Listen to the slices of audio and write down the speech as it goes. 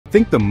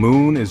Think the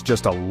moon is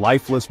just a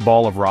lifeless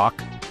ball of rock?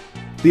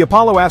 The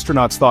Apollo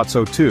astronauts thought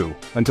so too,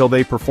 until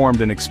they performed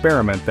an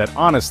experiment that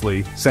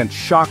honestly sent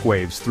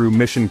shockwaves through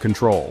mission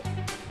control.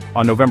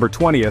 On November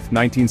 20th,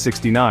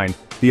 1969,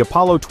 the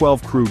Apollo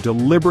 12 crew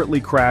deliberately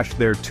crashed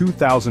their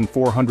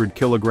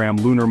 2,400-kilogram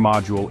lunar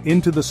module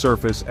into the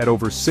surface at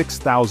over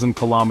 6,000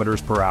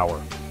 kilometers per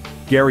hour.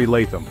 Gary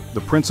Latham,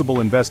 the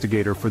principal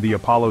investigator for the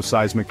Apollo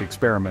seismic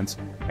experiments,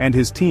 and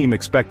his team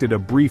expected a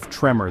brief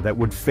tremor that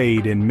would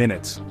fade in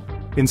minutes.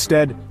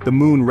 Instead, the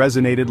moon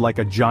resonated like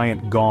a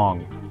giant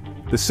gong.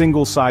 The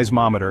single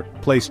seismometer,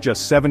 placed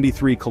just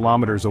 73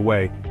 kilometers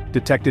away,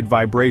 detected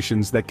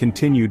vibrations that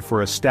continued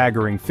for a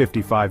staggering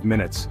 55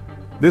 minutes.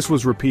 This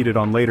was repeated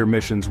on later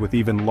missions with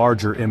even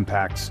larger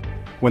impacts.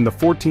 When the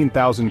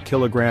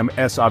 14,000-kilogram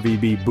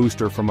SAVB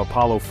booster from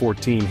Apollo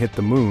 14 hit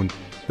the moon,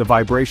 the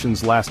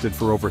vibrations lasted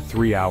for over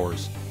 3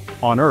 hours.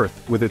 On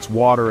Earth, with its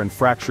water and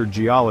fractured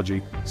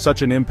geology,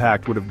 such an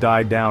impact would have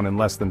died down in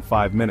less than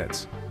 5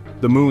 minutes.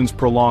 The moon's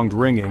prolonged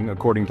ringing,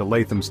 according to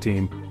Latham's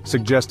team,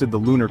 suggested the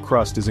lunar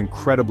crust is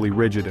incredibly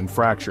rigid and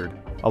fractured,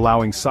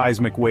 allowing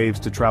seismic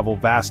waves to travel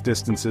vast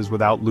distances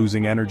without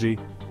losing energy.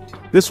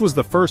 This was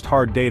the first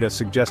hard data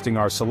suggesting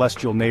our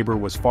celestial neighbor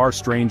was far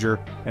stranger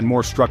and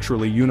more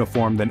structurally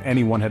uniform than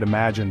anyone had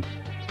imagined.